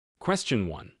Question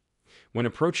 1. When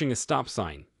approaching a stop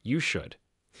sign, you should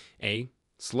A.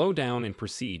 Slow down and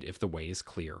proceed if the way is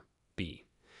clear. B.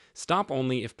 Stop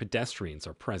only if pedestrians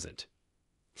are present.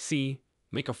 C.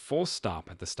 Make a full stop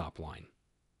at the stop line.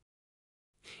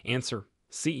 Answer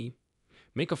C.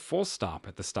 Make a full stop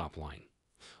at the stop line.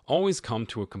 Always come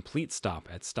to a complete stop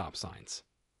at stop signs.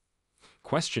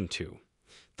 Question 2.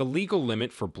 The legal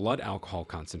limit for blood alcohol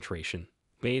concentration,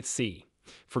 B/C,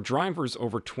 for drivers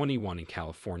over 21 in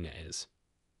California is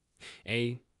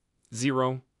A.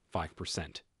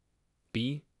 0.5%,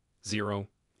 B.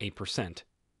 0.8%,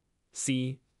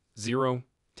 C.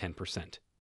 0.10%.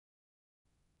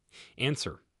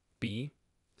 Answer B.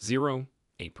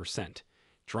 0.8%.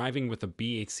 Driving with a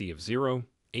BHC of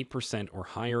 0.8% or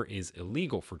higher is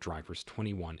illegal for drivers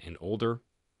 21 and older.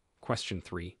 Question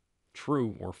 3.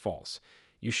 True or false?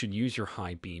 You should use your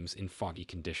high beams in foggy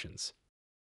conditions.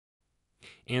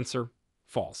 Answer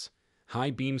false. High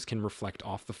beams can reflect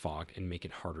off the fog and make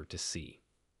it harder to see.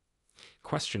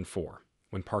 Question 4.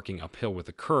 When parking uphill with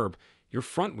a curb, your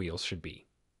front wheels should be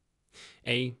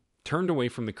A. Turned away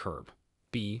from the curb.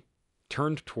 B.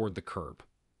 Turned toward the curb.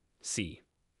 C.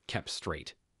 Kept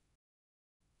straight.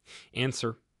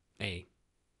 Answer A.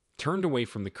 Turned away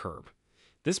from the curb.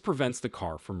 This prevents the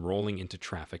car from rolling into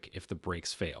traffic if the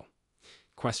brakes fail.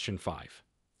 Question 5.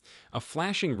 A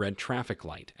flashing red traffic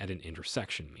light at an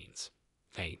intersection means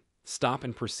A. Stop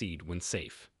and proceed when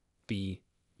safe. B.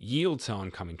 Yield to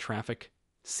oncoming traffic.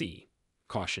 C.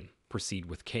 Caution. Proceed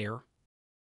with care.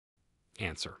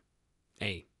 Answer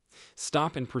A.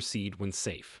 Stop and proceed when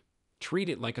safe. Treat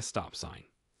it like a stop sign.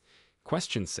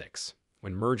 Question 6.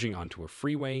 When merging onto a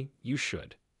freeway, you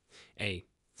should A.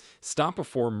 Stop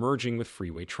before merging with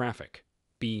freeway traffic.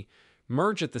 B.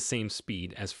 Merge at the same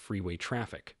speed as freeway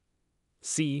traffic.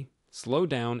 C. Slow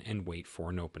down and wait for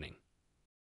an opening.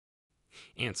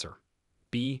 Answer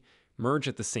B. Merge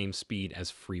at the same speed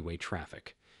as freeway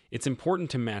traffic. It's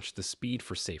important to match the speed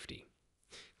for safety.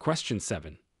 Question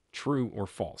 7. True or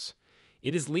false?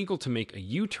 It is legal to make a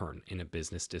U-turn in a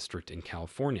business district in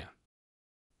California.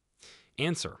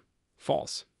 Answer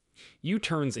false.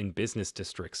 U-turns in business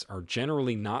districts are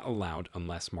generally not allowed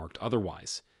unless marked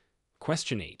otherwise.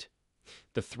 Question 8.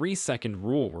 The 3-second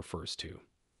rule refers to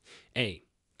A.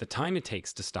 The time it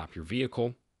takes to stop your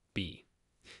vehicle. B.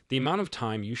 The amount of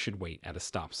time you should wait at a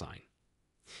stop sign.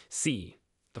 C.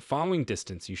 The following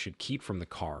distance you should keep from the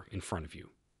car in front of you.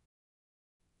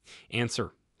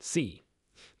 Answer C.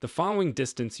 The following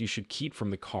distance you should keep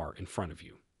from the car in front of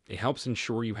you. It helps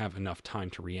ensure you have enough time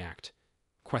to react.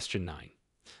 Question 9.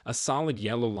 A solid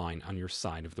yellow line on your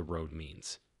side of the road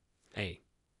means A.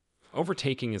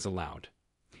 Overtaking is allowed.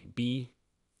 B.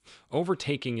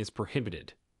 Overtaking is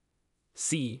prohibited.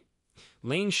 C.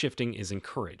 Lane shifting is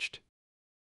encouraged.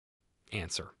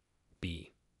 Answer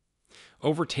B.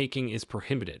 Overtaking is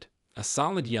prohibited. A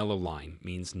solid yellow line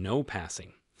means no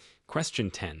passing.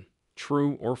 Question 10.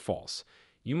 True or false?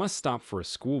 You must stop for a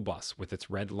school bus with its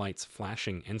red lights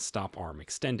flashing and stop arm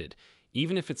extended,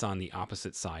 even if it's on the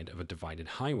opposite side of a divided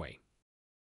highway.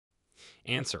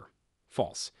 Answer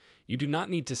false. You do not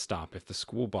need to stop if the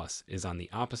school bus is on the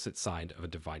opposite side of a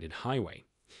divided highway.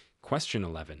 Question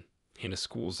 11. In a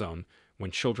school zone,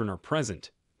 when children are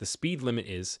present, the speed limit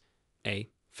is A.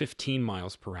 15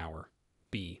 miles per hour,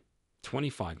 B.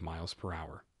 25 miles per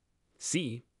hour,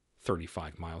 C.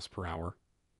 35 miles per hour.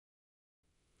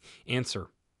 Answer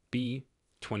B.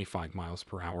 25 miles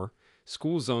per hour.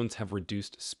 School zones have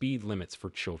reduced speed limits for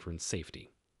children's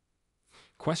safety.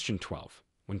 Question 12.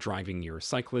 When driving near a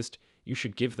cyclist, you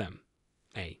should give them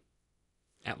A.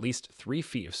 At least 3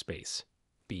 feet of space.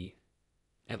 B.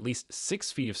 At least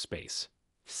 6 feet of space.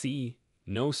 C.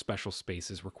 No special space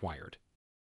is required.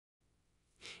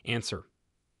 Answer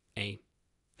A.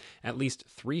 At least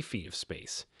 3 feet of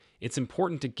space. It's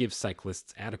important to give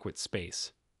cyclists adequate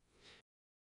space.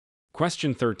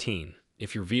 Question 13.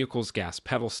 If your vehicle's gas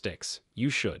pedal sticks, you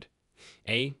should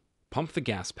A. Pump the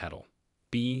gas pedal.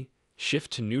 B.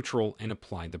 Shift to neutral and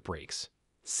apply the brakes.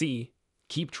 C.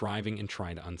 Keep driving and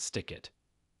try to unstick it.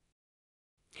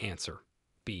 Answer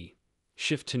B.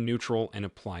 Shift to neutral and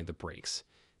apply the brakes.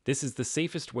 This is the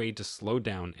safest way to slow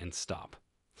down and stop.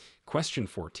 Question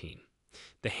 14.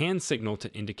 The hand signal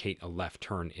to indicate a left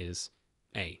turn is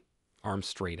A. Arm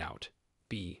straight out.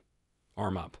 B.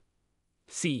 Arm up.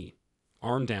 C.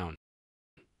 Arm down.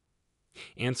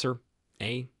 Answer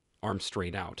A. Arm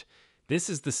straight out. This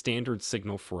is the standard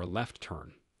signal for a left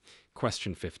turn.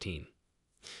 Question 15.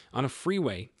 On a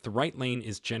freeway, the right lane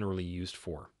is generally used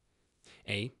for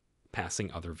A.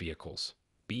 Passing other vehicles.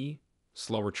 B.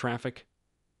 Slower traffic.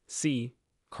 C.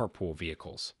 Carpool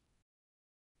vehicles.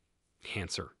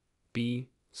 Answer B.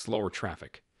 slower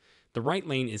traffic. The right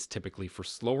lane is typically for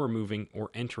slower moving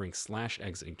or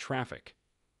entering/exiting traffic.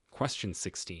 Question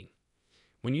 16.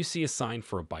 When you see a sign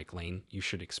for a bike lane, you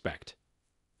should expect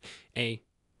A.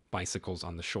 Bicycles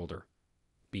on the shoulder.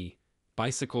 B.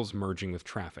 Bicycles merging with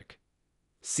traffic.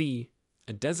 C.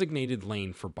 A designated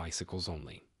lane for bicycles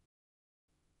only.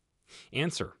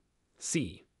 Answer: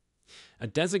 C. A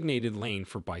designated lane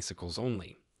for bicycles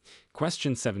only.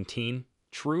 Question 17.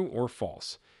 True or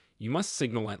false? You must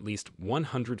signal at least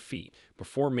 100 feet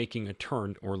before making a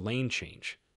turn or lane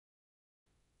change.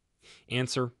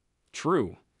 Answer: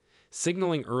 true.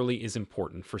 Signaling early is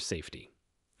important for safety.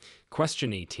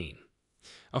 Question 18.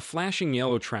 A flashing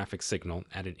yellow traffic signal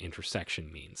at an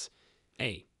intersection means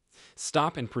A.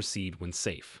 Stop and proceed when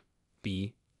safe.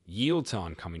 B. Yield to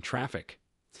oncoming traffic.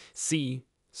 C.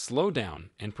 Slow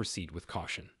down and proceed with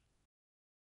caution.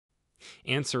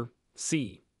 Answer: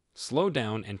 C. Slow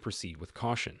down and proceed with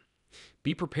caution.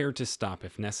 Be prepared to stop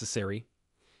if necessary.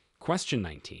 Question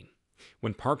 19.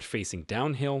 When parked facing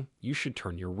downhill, you should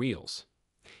turn your wheels.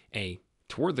 A.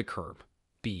 Toward the curb.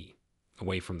 B.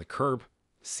 Away from the curb.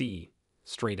 C.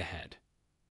 Straight ahead.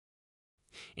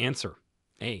 Answer: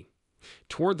 A.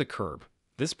 Toward the curb.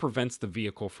 This prevents the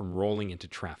vehicle from rolling into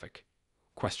traffic.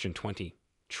 Question 20.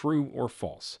 True or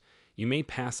false? You may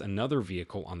pass another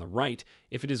vehicle on the right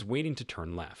if it is waiting to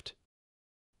turn left.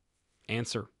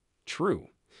 Answer: true.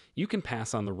 You can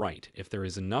pass on the right if there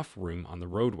is enough room on the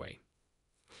roadway.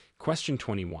 Question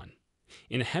 21.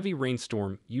 In a heavy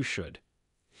rainstorm, you should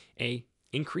A.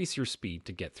 Increase your speed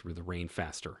to get through the rain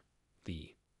faster.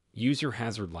 B. Use your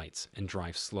hazard lights and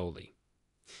drive slowly.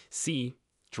 C.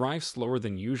 Drive slower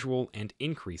than usual and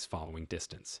increase following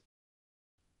distance.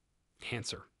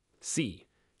 Answer: C.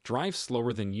 Drive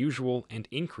slower than usual and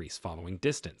increase following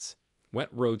distance. Wet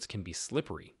roads can be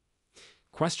slippery.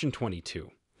 Question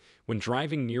 22. When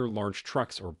driving near large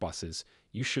trucks or buses,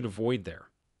 you should avoid their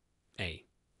A.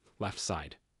 Left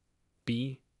side.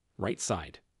 B. Right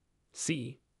side.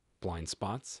 C. Blind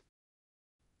spots.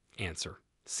 Answer: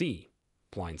 C.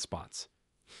 Blind spots.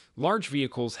 Large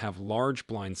vehicles have large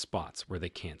blind spots where they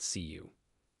can't see you.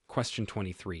 Question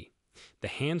 23. The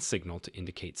hand signal to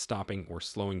indicate stopping or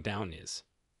slowing down is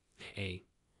A.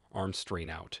 Arm straight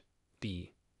out.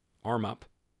 B. Arm up.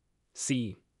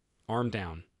 C. Arm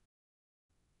down.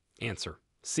 Answer: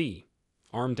 C.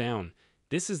 Arm down.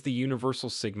 This is the universal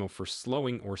signal for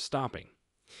slowing or stopping.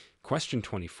 Question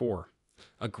 24.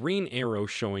 A green arrow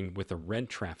showing with a red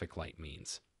traffic light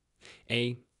means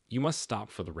A. You must stop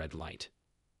for the red light.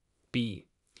 B.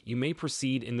 You may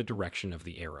proceed in the direction of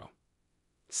the arrow.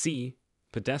 C.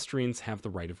 Pedestrians have the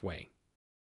right of way.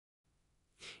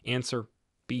 Answer: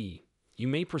 B. You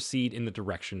may proceed in the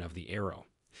direction of the arrow.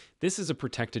 This is a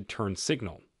protected turn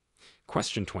signal.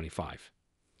 Question 25.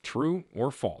 True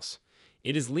or false?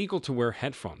 It is legal to wear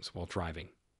headphones while driving.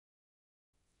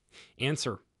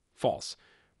 Answer: false.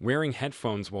 Wearing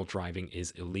headphones while driving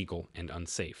is illegal and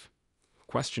unsafe.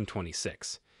 Question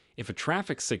 26. If a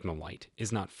traffic signal light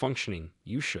is not functioning,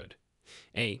 you should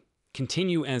A.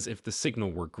 Continue as if the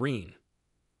signal were green.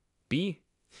 B.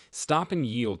 Stop and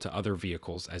yield to other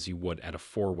vehicles as you would at a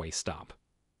four-way stop.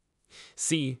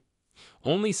 C.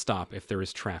 Only stop if there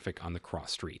is traffic on the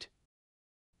cross street.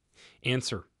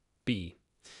 Answer: B.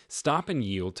 Stop and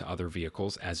yield to other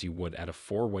vehicles as you would at a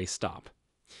four-way stop.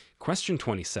 Question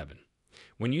 27.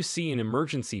 When you see an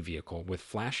emergency vehicle with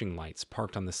flashing lights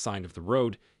parked on the side of the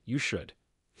road, you should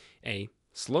A.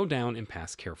 Slow down and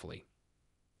pass carefully.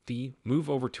 B. Move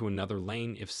over to another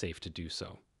lane if safe to do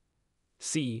so.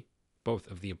 C. Both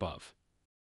of the above.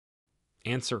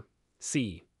 Answer: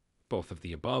 C. Both of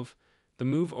the above. The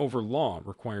move over law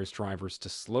requires drivers to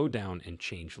slow down and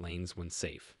change lanes when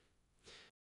safe.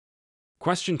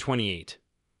 Question 28.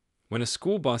 When a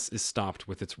school bus is stopped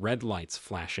with its red lights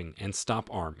flashing and stop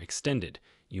arm extended,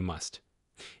 you must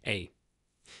A.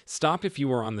 Stop if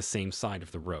you are on the same side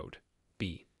of the road.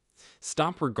 B.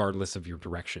 Stop regardless of your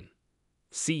direction.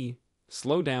 C.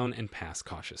 Slow down and pass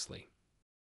cautiously.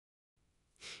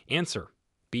 Answer: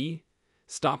 B.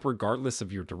 Stop regardless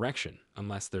of your direction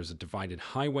unless there's a divided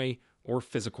highway or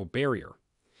physical barrier.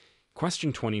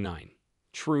 Question 29.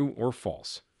 True or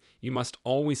false? You must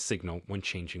always signal when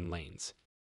changing lanes.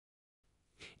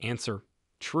 Answer: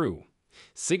 true.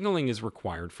 Signaling is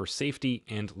required for safety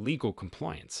and legal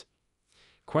compliance.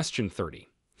 Question 30.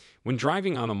 When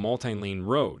driving on a multi-lane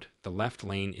road, the left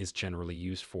lane is generally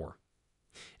used for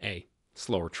A.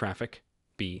 Slower traffic.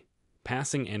 B.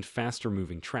 Passing and faster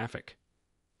moving traffic.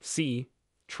 C.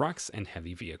 Trucks and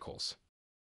heavy vehicles.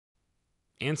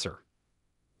 Answer: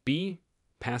 B.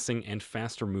 Passing and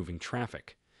faster moving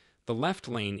traffic. The left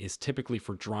lane is typically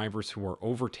for drivers who are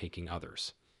overtaking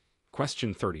others.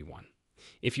 Question 31.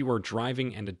 If you are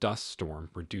driving and a dust storm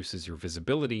reduces your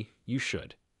visibility, you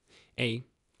should A.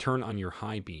 Turn on your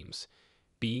high beams.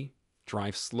 B.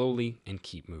 Drive slowly and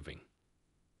keep moving.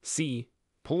 C.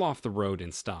 Pull off the road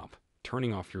and stop,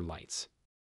 turning off your lights.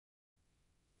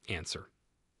 Answer.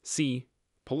 C.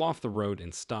 Pull off the road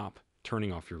and stop,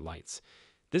 turning off your lights.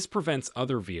 This prevents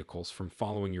other vehicles from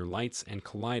following your lights and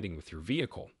colliding with your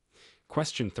vehicle.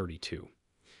 Question 32.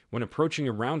 When approaching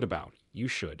a roundabout, you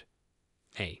should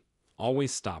A.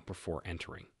 Always stop before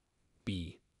entering.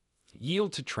 B.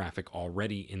 Yield to traffic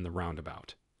already in the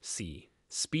roundabout. C.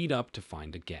 Speed up to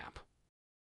find a gap.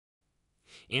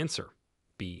 Answer.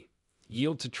 B.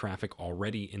 Yield to traffic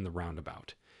already in the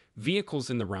roundabout. Vehicles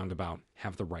in the roundabout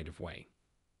have the right of way.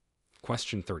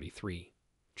 Question 33.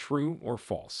 True or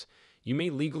false? You may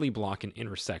legally block an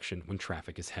intersection when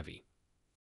traffic is heavy.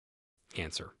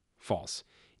 Answer. False.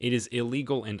 It is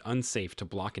illegal and unsafe to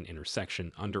block an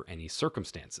intersection under any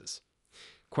circumstances.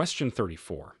 Question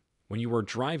 34. When you are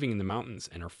driving in the mountains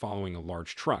and are following a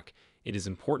large truck, it is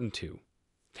important to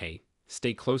A.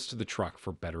 Stay close to the truck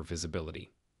for better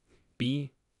visibility.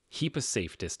 B. Keep a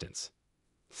safe distance.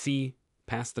 C.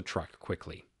 Pass the truck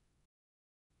quickly.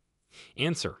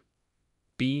 Answer.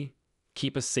 B.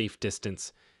 Keep a safe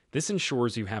distance. This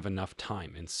ensures you have enough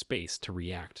time and space to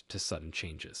react to sudden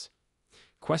changes.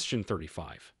 Question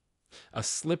 35. A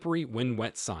slippery when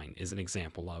wet sign is an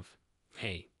example of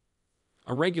A.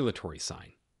 A regulatory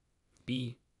sign.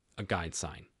 B. A guide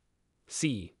sign.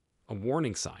 C. A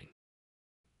warning sign.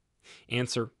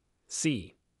 Answer.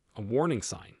 C. A warning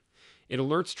sign. It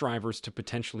alerts drivers to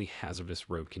potentially hazardous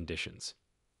road conditions.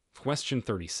 Question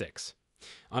 36.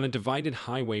 On a divided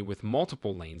highway with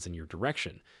multiple lanes in your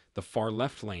direction, the far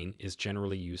left lane is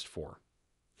generally used for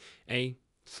A.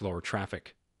 Slower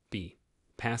traffic. B.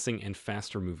 Passing and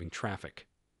faster moving traffic.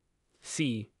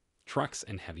 C. Trucks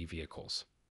and heavy vehicles.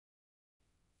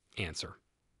 Answer.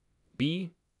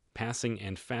 B. Passing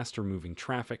and faster moving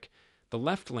traffic. The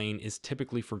left lane is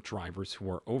typically for drivers who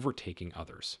are overtaking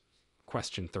others.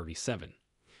 Question 37.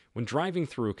 When driving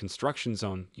through a construction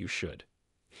zone, you should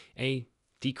A.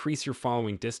 Decrease your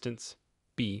following distance.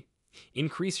 B.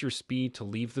 Increase your speed to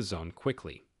leave the zone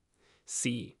quickly.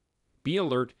 C. Be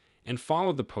alert and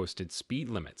follow the posted speed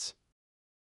limits.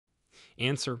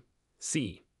 Answer.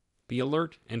 C. Be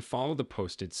alert and follow the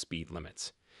posted speed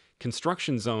limits.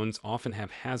 Construction zones often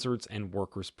have hazards and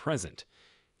workers present.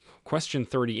 Question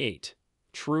 38.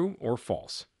 True or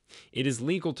false? It is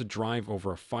legal to drive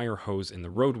over a fire hose in the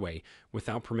roadway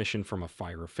without permission from a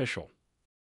fire official.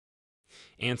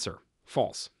 Answer.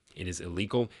 False. It is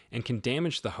illegal and can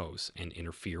damage the hose and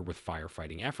interfere with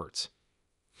firefighting efforts.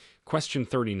 Question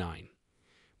 39.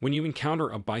 When you encounter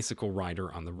a bicycle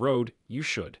rider on the road, you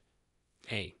should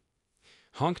A.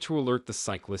 Honk to alert the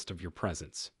cyclist of your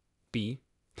presence. B.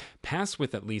 Pass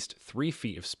with at least 3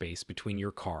 feet of space between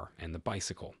your car and the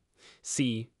bicycle.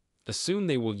 C. Assume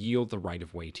they will yield the right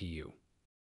of way to you.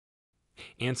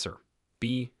 Answer.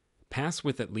 B. Pass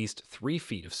with at least 3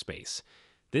 feet of space.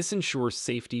 This ensures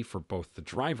safety for both the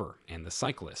driver and the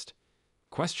cyclist.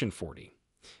 Question 40.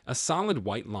 A solid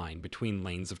white line between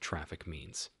lanes of traffic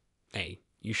means A.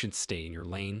 You should stay in your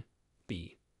lane.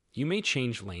 B. You may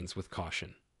change lanes with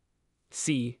caution.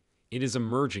 C. It is a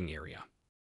merging area.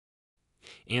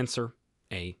 Answer.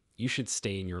 A. You should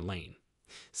stay in your lane.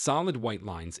 Solid white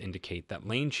lines indicate that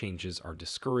lane changes are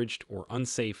discouraged or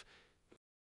unsafe.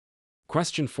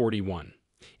 Question 41.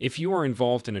 If you are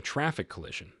involved in a traffic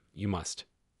collision, you must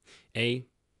A.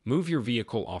 Move your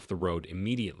vehicle off the road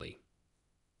immediately.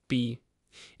 B.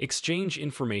 Exchange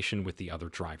information with the other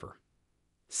driver.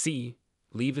 C.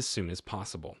 Leave as soon as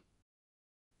possible.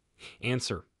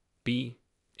 Answer. B.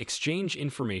 Exchange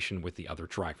information with the other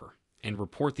driver and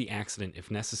report the accident if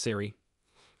necessary.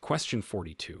 Question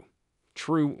 42.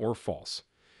 True or false?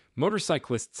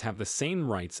 Motorcyclists have the same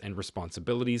rights and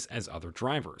responsibilities as other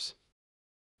drivers.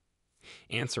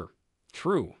 Answer.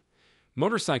 True.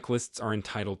 Motorcyclists are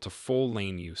entitled to full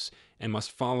lane use and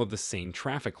must follow the same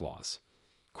traffic laws.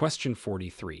 Question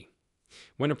 43.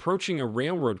 When approaching a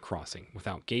railroad crossing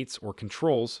without gates or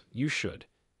controls, you should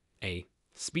A.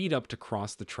 Speed up to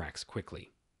cross the tracks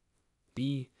quickly.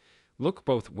 B. Look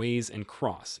both ways and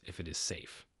cross if it is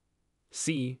safe.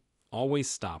 C. Always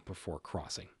stop before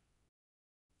crossing.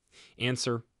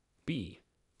 Answer. B.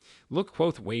 Look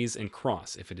both ways and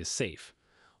cross if it is safe.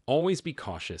 Always be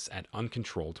cautious at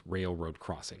uncontrolled railroad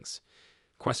crossings.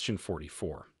 Question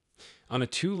 44. On a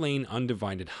 2-lane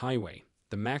undivided highway,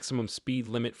 the maximum speed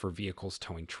limit for vehicles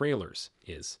towing trailers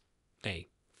is A.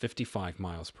 55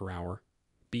 miles per hour.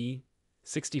 B.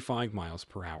 65 miles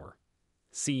per hour.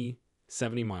 C.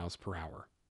 70 miles per hour.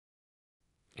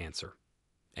 Answer: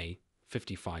 A.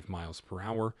 55 miles per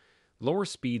hour. Lower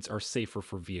speeds are safer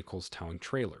for vehicles towing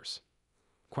trailers.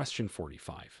 Question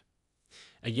 45.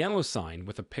 A yellow sign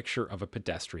with a picture of a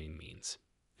pedestrian means: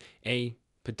 A.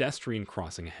 Pedestrian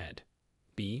crossing ahead.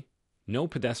 B. No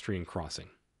pedestrian crossing.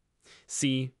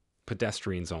 C.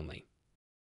 Pedestrians only.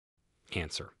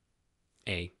 Answer: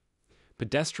 A.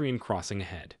 Pedestrian crossing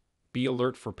ahead. Be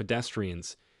alert for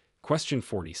pedestrians. Question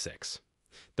 46.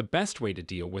 The best way to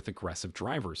deal with aggressive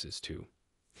drivers is to: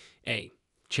 A.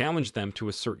 Challenge them to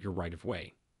assert your right of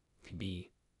way. B.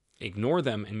 Ignore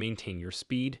them and maintain your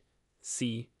speed.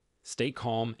 C. Stay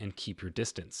calm and keep your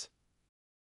distance.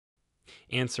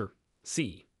 Answer: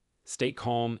 C. Stay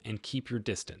calm and keep your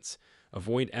distance.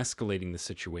 Avoid escalating the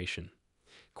situation.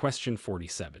 Question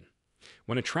 47.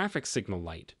 When a traffic signal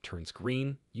light turns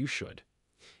green, you should: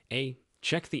 A.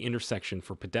 Check the intersection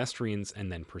for pedestrians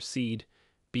and then proceed.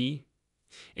 B.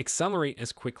 Accelerate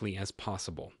as quickly as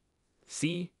possible.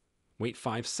 C. Wait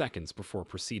 5 seconds before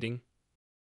proceeding.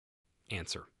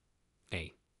 Answer: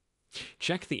 A.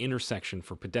 Check the intersection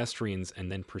for pedestrians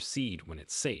and then proceed when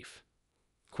it's safe.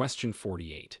 Question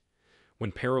 48.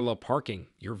 When parallel parking,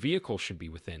 your vehicle should be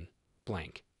within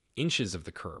blank inches of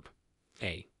the curb.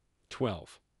 A.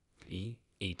 12. B.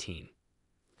 18.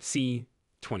 C.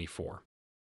 24.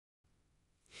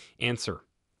 Answer: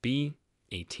 B.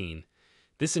 18.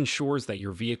 This ensures that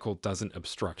your vehicle doesn't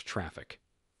obstruct traffic.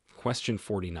 Question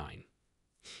 49.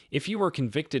 If you are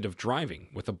convicted of driving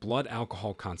with a blood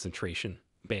alcohol concentration,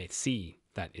 BC,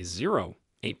 that is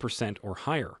 0.8% or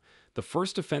higher, the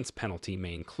first offense penalty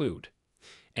may include: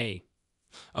 A.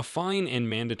 A fine and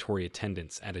mandatory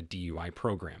attendance at a DUI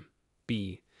program.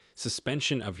 B.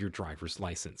 Suspension of your driver's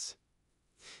license.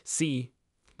 C.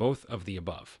 Both of the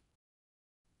above.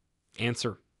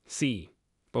 Answer: C.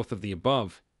 Both of the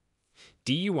above.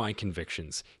 DUI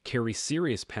convictions carry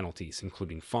serious penalties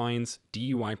including fines,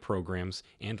 DUI programs,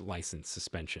 and license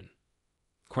suspension.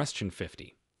 Question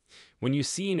 50. When you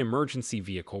see an emergency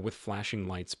vehicle with flashing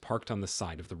lights parked on the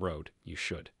side of the road, you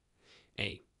should: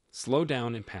 A. Slow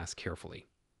down and pass carefully.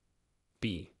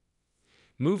 B.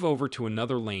 Move over to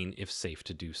another lane if safe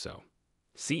to do so.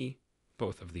 C.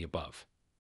 Both of the above.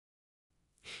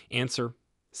 Answer: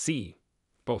 C.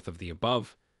 Both of the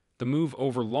above. The move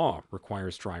over law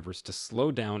requires drivers to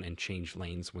slow down and change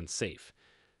lanes when safe.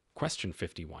 Question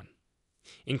 51.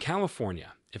 In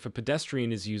California, if a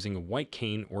pedestrian is using a white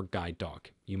cane or guide dog,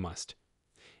 you must: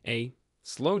 A.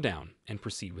 Slow down and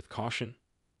proceed with caution.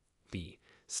 B.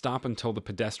 Stop until the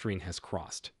pedestrian has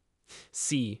crossed.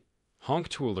 C. Honk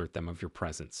to alert them of your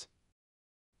presence.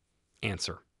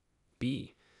 Answer: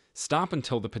 B. Stop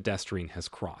until the pedestrian has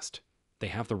crossed. They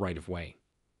have the right of way.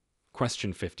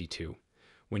 Question 52.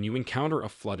 When you encounter a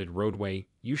flooded roadway,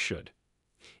 you should: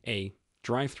 A.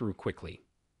 Drive through quickly.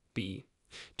 B.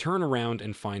 Turn around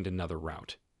and find another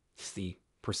route. C.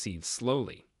 Proceed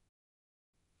slowly.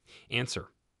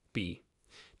 Answer: B.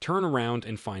 Turn around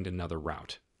and find another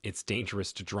route. It's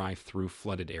dangerous to drive through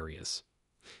flooded areas.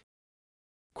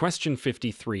 Question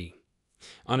 53.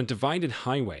 On a divided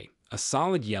highway, a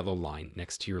solid yellow line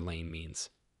next to your lane means: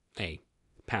 A.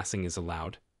 Passing is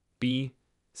allowed. B.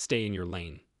 Stay in your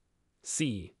lane.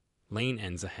 C. Lane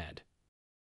ends ahead.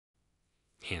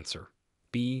 Answer: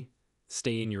 B.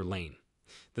 Stay in your lane.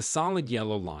 The solid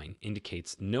yellow line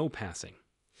indicates no passing.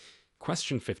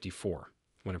 Question 54.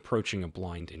 When approaching a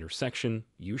blind intersection,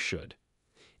 you should: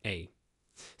 A.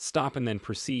 Stop and then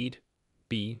proceed.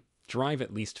 B. Drive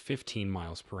at least 15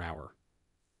 miles per hour.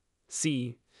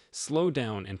 C. Slow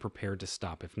down and prepare to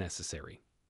stop if necessary.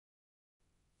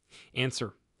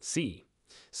 Answer: C.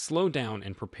 Slow down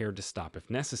and prepare to stop if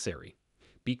necessary.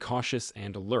 Be cautious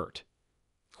and alert.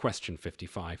 Question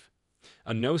 55.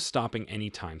 A no stopping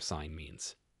anytime sign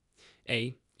means: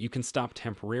 A. You can stop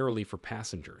temporarily for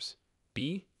passengers.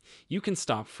 B. You can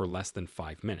stop for less than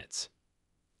 5 minutes.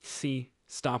 C.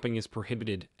 Stopping is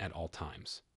prohibited at all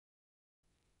times.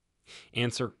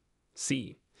 Answer: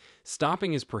 C.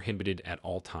 Stopping is prohibited at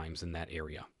all times in that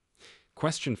area.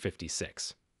 Question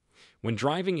 56. When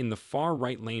driving in the far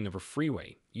right lane of a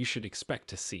freeway, you should expect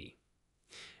to see: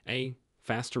 A.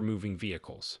 Faster moving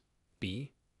vehicles.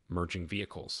 B. Merging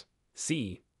vehicles.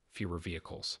 C. Fewer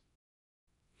vehicles.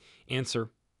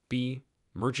 Answer: B.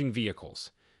 Merging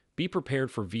vehicles. Be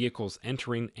prepared for vehicles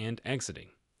entering and exiting.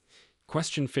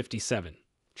 Question 57.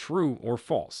 True or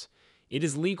false? It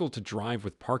is legal to drive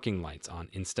with parking lights on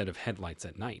instead of headlights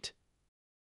at night.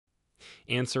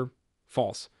 Answer: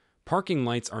 false. Parking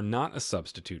lights are not a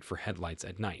substitute for headlights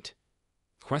at night.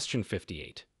 Question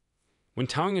 58. When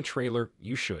towing a trailer,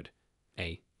 you should: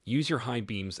 A. Use your high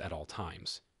beams at all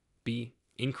times. B.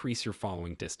 Increase your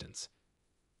following distance.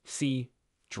 C.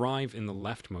 drive in the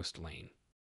leftmost lane.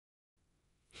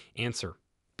 Answer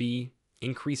B.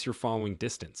 Increase your following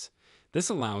distance. This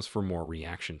allows for more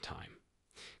reaction time.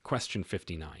 Question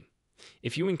 59.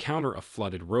 If you encounter a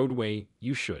flooded roadway,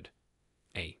 you should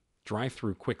A. Drive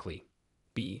through quickly.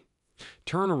 B.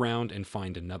 Turn around and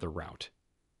find another route.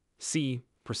 C.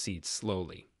 Proceed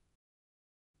slowly.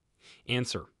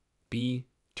 Answer B.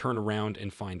 Turn around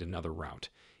and find another route.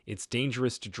 It's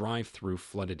dangerous to drive through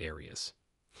flooded areas.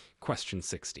 Question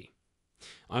 60.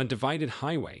 On a divided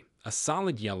highway, a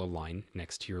solid yellow line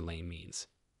next to your lane means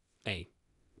A.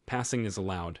 Passing is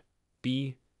allowed.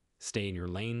 B. Stay in your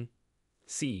lane.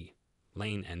 C.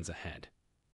 Lane ends ahead.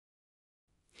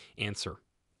 Answer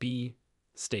B.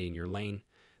 Stay in your lane.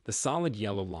 The solid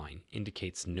yellow line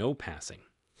indicates no passing.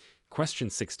 Question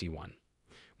 61.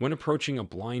 When approaching a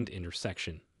blind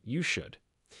intersection, you should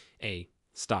A.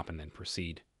 Stop and then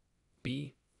proceed.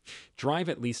 B. Drive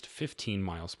at least 15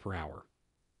 miles per hour.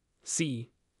 C.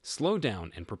 Slow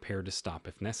down and prepare to stop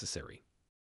if necessary.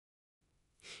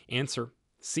 Answer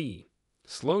C.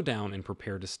 Slow down and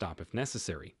prepare to stop if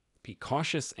necessary. Be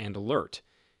cautious and alert.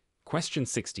 Question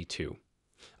 62.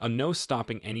 A no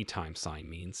stopping anytime sign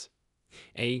means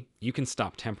A. You can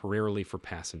stop temporarily for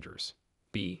passengers.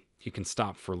 B. You can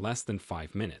stop for less than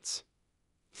 5 minutes.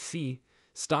 C.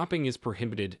 Stopping is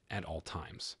prohibited at all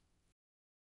times.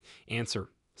 Answer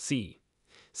C.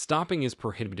 Stopping is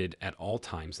prohibited at all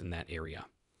times in that area.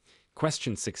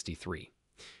 Question 63.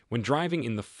 When driving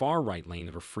in the far right lane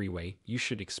of a freeway, you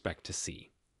should expect to see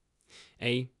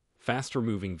A. Faster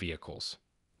moving vehicles.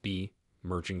 B.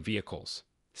 Merging vehicles.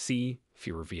 C.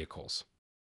 Fewer vehicles.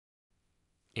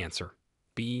 Answer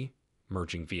B.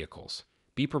 Merging vehicles.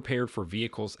 Be prepared for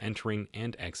vehicles entering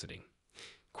and exiting.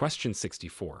 Question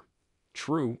 64.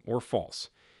 True or false?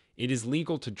 It is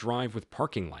legal to drive with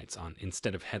parking lights on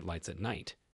instead of headlights at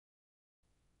night.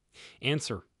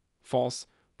 Answer false.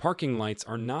 Parking lights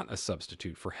are not a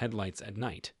substitute for headlights at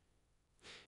night.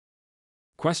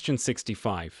 Question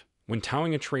 65. When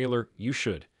towing a trailer, you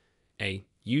should A.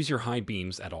 Use your high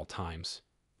beams at all times.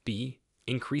 B.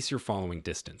 Increase your following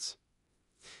distance.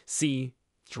 C.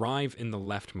 Drive in the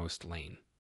leftmost lane.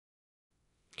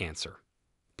 Answer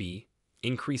B.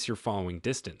 Increase your following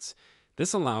distance.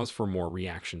 This allows for more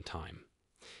reaction time.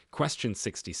 Question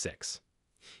 66.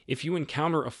 If you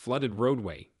encounter a flooded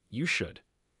roadway, you should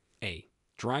A.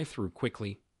 Drive through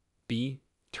quickly. B.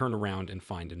 Turn around and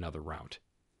find another route.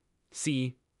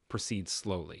 C. Proceed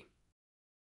slowly.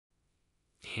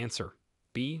 Answer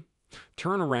B.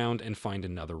 Turn around and find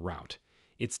another route.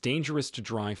 It's dangerous to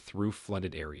drive through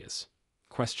flooded areas.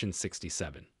 Question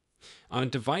 67. On a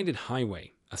divided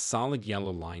highway, a solid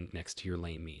yellow line next to your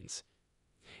lane means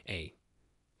A.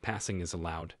 Passing is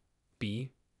allowed.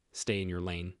 B. Stay in your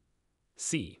lane.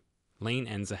 C. Lane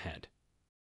ends ahead.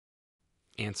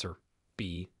 Answer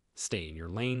B. Stay in your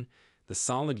lane. The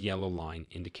solid yellow line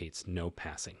indicates no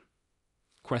passing.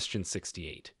 Question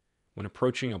 68. When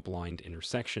approaching a blind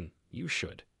intersection, you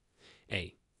should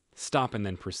A. Stop and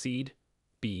then proceed.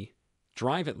 B.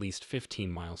 Drive at least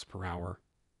 15 miles per hour.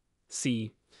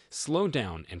 C. Slow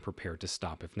down and prepare to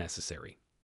stop if necessary.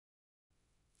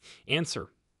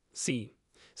 Answer C.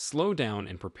 Slow down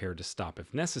and prepare to stop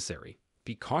if necessary.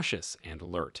 Be cautious and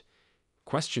alert.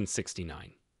 Question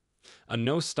 69. A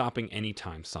no stopping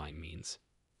anytime sign means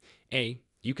A.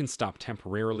 You can stop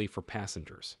temporarily for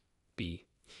passengers. B.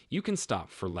 You can stop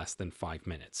for less than 5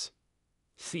 minutes.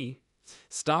 C.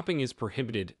 Stopping is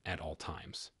prohibited at all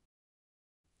times.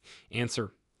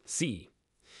 Answer C.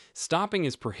 Stopping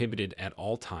is prohibited at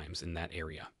all times in that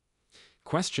area.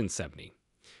 Question 70.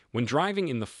 When driving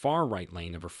in the far right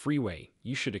lane of a freeway,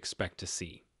 you should expect to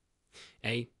see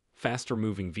A. Faster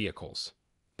moving vehicles.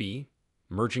 B.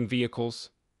 Merging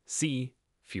vehicles. C.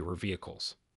 Fewer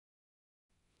vehicles.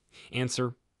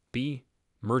 Answer B.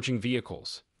 Merging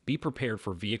vehicles. Be prepared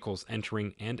for vehicles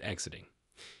entering and exiting.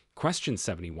 Question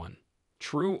 71.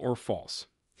 True or false?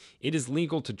 It is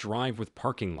legal to drive with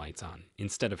parking lights on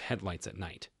instead of headlights at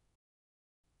night.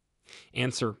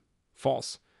 Answer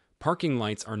false. Parking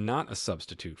lights are not a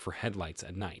substitute for headlights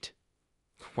at night.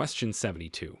 Question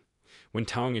 72. When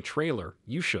towing a trailer,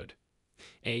 you should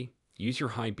A. Use your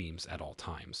high beams at all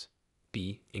times.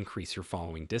 B. Increase your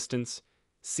following distance.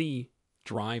 C.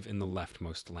 Drive in the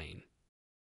leftmost lane.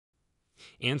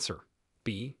 Answer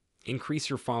B. Increase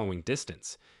your following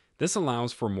distance. This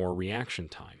allows for more reaction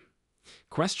time.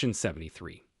 Question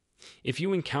 73. If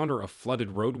you encounter a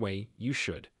flooded roadway, you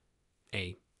should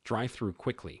A. Drive through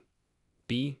quickly.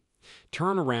 B.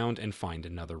 Turn around and find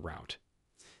another route.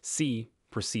 C.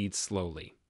 Proceed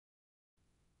slowly.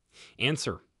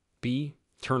 Answer B.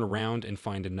 Turn around and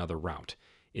find another route.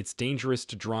 It's dangerous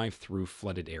to drive through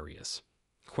flooded areas.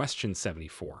 Question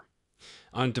 74.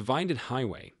 On a divided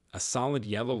highway, a solid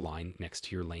yellow line next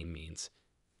to your lane means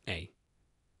A.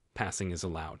 Passing is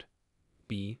allowed.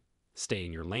 B. Stay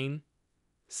in your lane.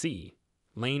 C.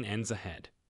 Lane ends ahead.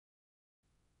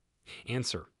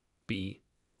 Answer: B.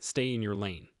 Stay in your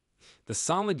lane. The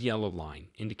solid yellow line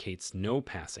indicates no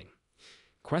passing.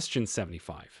 Question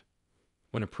 75.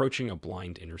 When approaching a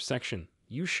blind intersection,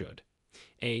 you should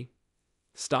A.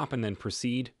 Stop and then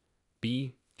proceed.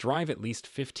 B. Drive at least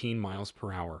 15 miles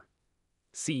per hour.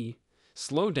 C.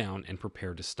 Slow down and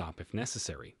prepare to stop if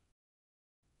necessary.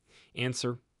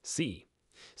 Answer: C.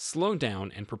 Slow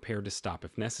down and prepare to stop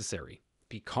if necessary.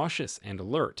 Be cautious and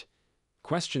alert.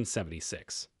 Question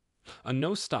 76. A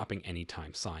no stopping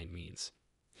anytime sign means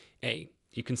A.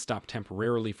 You can stop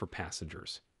temporarily for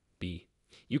passengers. B.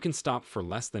 You can stop for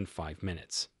less than 5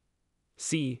 minutes.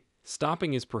 C.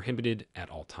 Stopping is prohibited at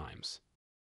all times.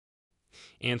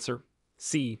 Answer: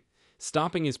 C.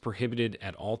 Stopping is prohibited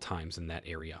at all times in that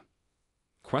area.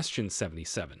 Question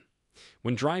 77.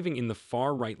 When driving in the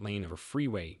far right lane of a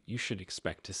freeway, you should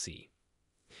expect to see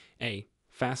A.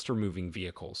 Faster moving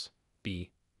vehicles.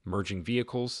 B. Merging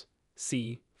vehicles.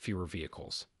 C. Fewer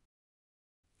vehicles.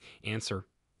 Answer: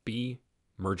 B.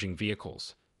 Merging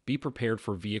vehicles. Be prepared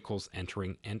for vehicles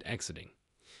entering and exiting.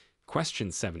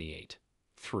 Question 78.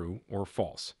 True or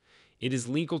false? It is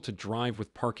legal to drive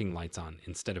with parking lights on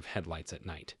instead of headlights at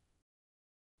night.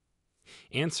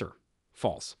 Answer: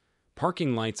 false.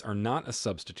 Parking lights are not a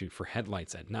substitute for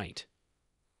headlights at night.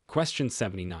 Question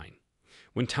 79.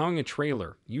 When towing a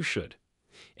trailer, you should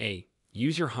A.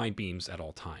 Use your high beams at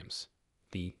all times.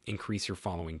 B. Increase your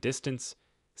following distance.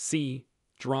 C.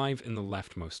 Drive in the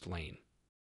leftmost lane.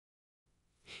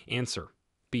 Answer: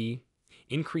 B.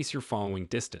 Increase your following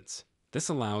distance. This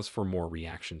allows for more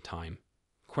reaction time.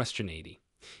 Question 80.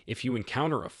 If you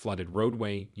encounter a flooded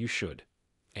roadway, you should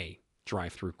A.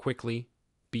 Drive through quickly.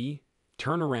 B.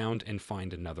 Turn around and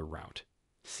find another route.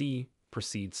 C.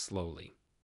 Proceed slowly.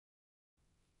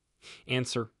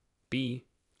 Answer: B.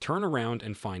 Turn around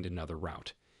and find another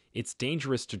route. It's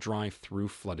dangerous to drive through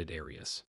flooded areas.